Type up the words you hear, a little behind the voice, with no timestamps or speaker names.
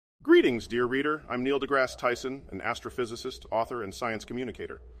Greetings, dear reader. I'm Neil Degrasse Tyson, an astrophysicist, author, and science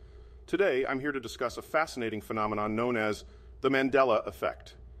communicator. Today, I'm here to discuss a fascinating phenomenon known as the Mandela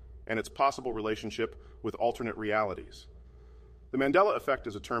Effect and its possible relationship with alternate realities. The Mandela Effect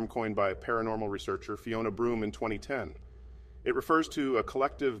is a term coined by paranormal researcher Fiona Broome in 2010. It refers to a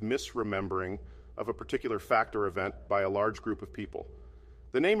collective misremembering of a particular fact or event by a large group of people.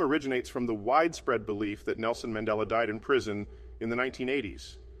 The name originates from the widespread belief that Nelson Mandela died in prison in the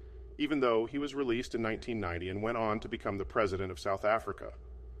 1980s, even though he was released in 1990 and went on to become the president of South Africa.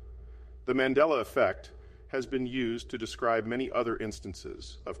 The Mandela Effect has been used to describe many other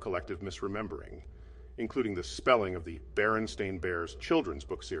instances of collective misremembering, including the spelling of the Berenstain Bears children's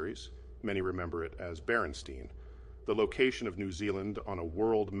book series, many remember it as Berenstein, the location of New Zealand on a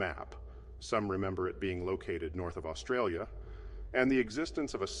world map, some remember it being located north of Australia, and the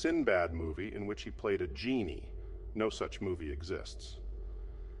existence of a Sinbad movie in which he played a genie. No such movie exists.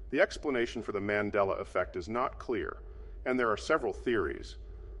 The explanation for the Mandela Effect is not clear, and there are several theories.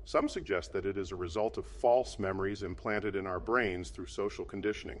 Some suggest that it is a result of false memories implanted in our brains through social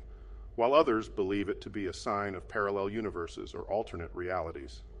conditioning, while others believe it to be a sign of parallel universes or alternate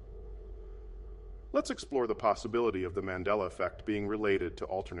realities. Let's explore the possibility of the Mandela Effect being related to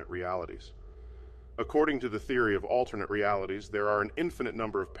alternate realities. According to the theory of alternate realities, there are an infinite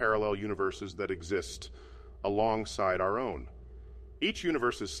number of parallel universes that exist alongside our own. Each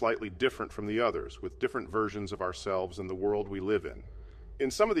universe is slightly different from the others, with different versions of ourselves and the world we live in.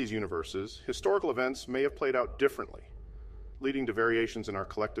 In some of these universes, historical events may have played out differently, leading to variations in our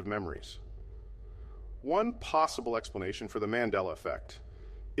collective memories. One possible explanation for the Mandela Effect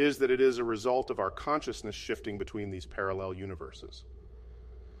is that it is a result of our consciousness shifting between these parallel universes.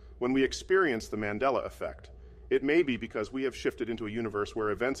 When we experience the Mandela Effect, it may be because we have shifted into a universe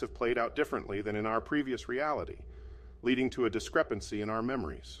where events have played out differently than in our previous reality, leading to a discrepancy in our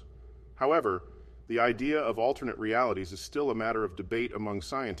memories. However, the idea of alternate realities is still a matter of debate among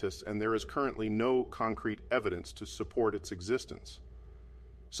scientists, and there is currently no concrete evidence to support its existence.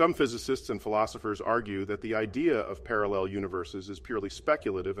 Some physicists and philosophers argue that the idea of parallel universes is purely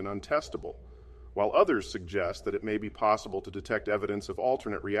speculative and untestable, while others suggest that it may be possible to detect evidence of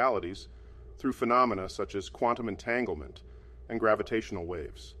alternate realities through phenomena such as quantum entanglement and gravitational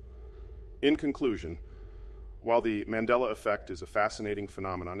waves. In conclusion, while the Mandela Effect is a fascinating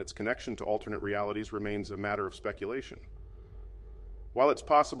phenomenon, its connection to alternate realities remains a matter of speculation. While it's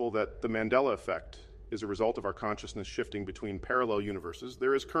possible that the Mandela Effect is a result of our consciousness shifting between parallel universes,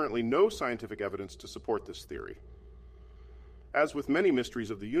 there is currently no scientific evidence to support this theory. As with many mysteries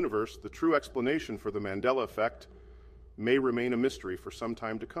of the universe, the true explanation for the Mandela Effect may remain a mystery for some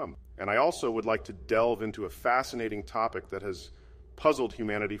time to come. And I also would like to delve into a fascinating topic that has puzzled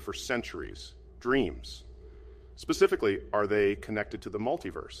humanity for centuries: dreams. Specifically, are they connected to the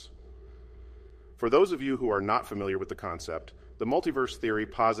multiverse? For those of you who are not familiar with the concept, the multiverse theory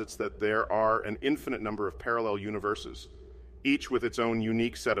posits that there are an infinite number of parallel universes, each with its own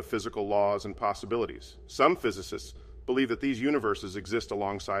unique set of physical laws and possibilities. Some physicists believe that these universes exist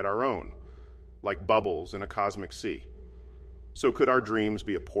alongside our own, like bubbles in a cosmic sea. So could our dreams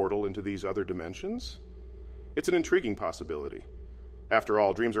be a portal into these other dimensions? It's an intriguing possibility. After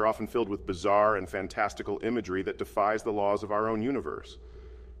all, dreams are often filled with bizarre and fantastical imagery that defies the laws of our own universe.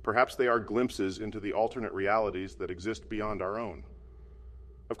 Perhaps they are glimpses into the alternate realities that exist beyond our own.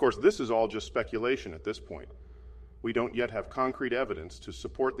 Of course, this is all just speculation at this point. We don't yet have concrete evidence to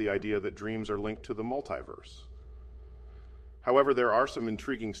support the idea that dreams are linked to the multiverse. However, there are some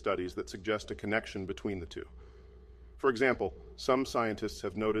intriguing studies that suggest a connection between the two. For example, some scientists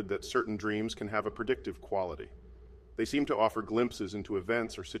have noted that certain dreams can have a predictive quality. They seem to offer glimpses into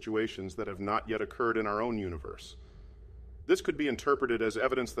events or situations that have not yet occurred in our own universe. This could be interpreted as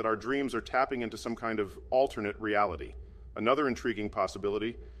evidence that our dreams are tapping into some kind of alternate reality. Another intriguing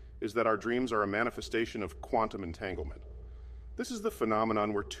possibility is that our dreams are a manifestation of quantum entanglement. This is the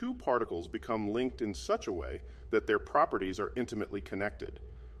phenomenon where two particles become linked in such a way that their properties are intimately connected,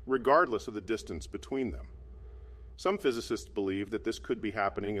 regardless of the distance between them. Some physicists believe that this could be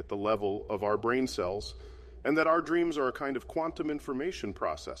happening at the level of our brain cells, and that our dreams are a kind of quantum information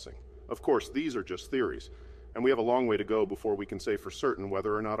processing. Of course, these are just theories, and we have a long way to go before we can say for certain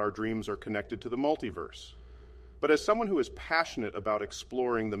whether or not our dreams are connected to the multiverse. But as someone who is passionate about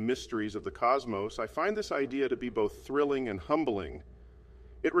exploring the mysteries of the cosmos, I find this idea to be both thrilling and humbling.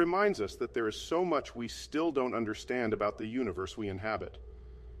 It reminds us that there is so much we still don't understand about the universe we inhabit,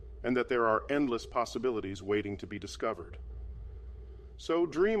 and that there are endless possibilities waiting to be discovered. So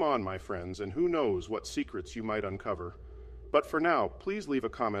dream on, my friends, and who knows what secrets you might uncover. But for now, please leave a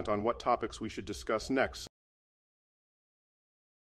comment on what topics we should discuss next.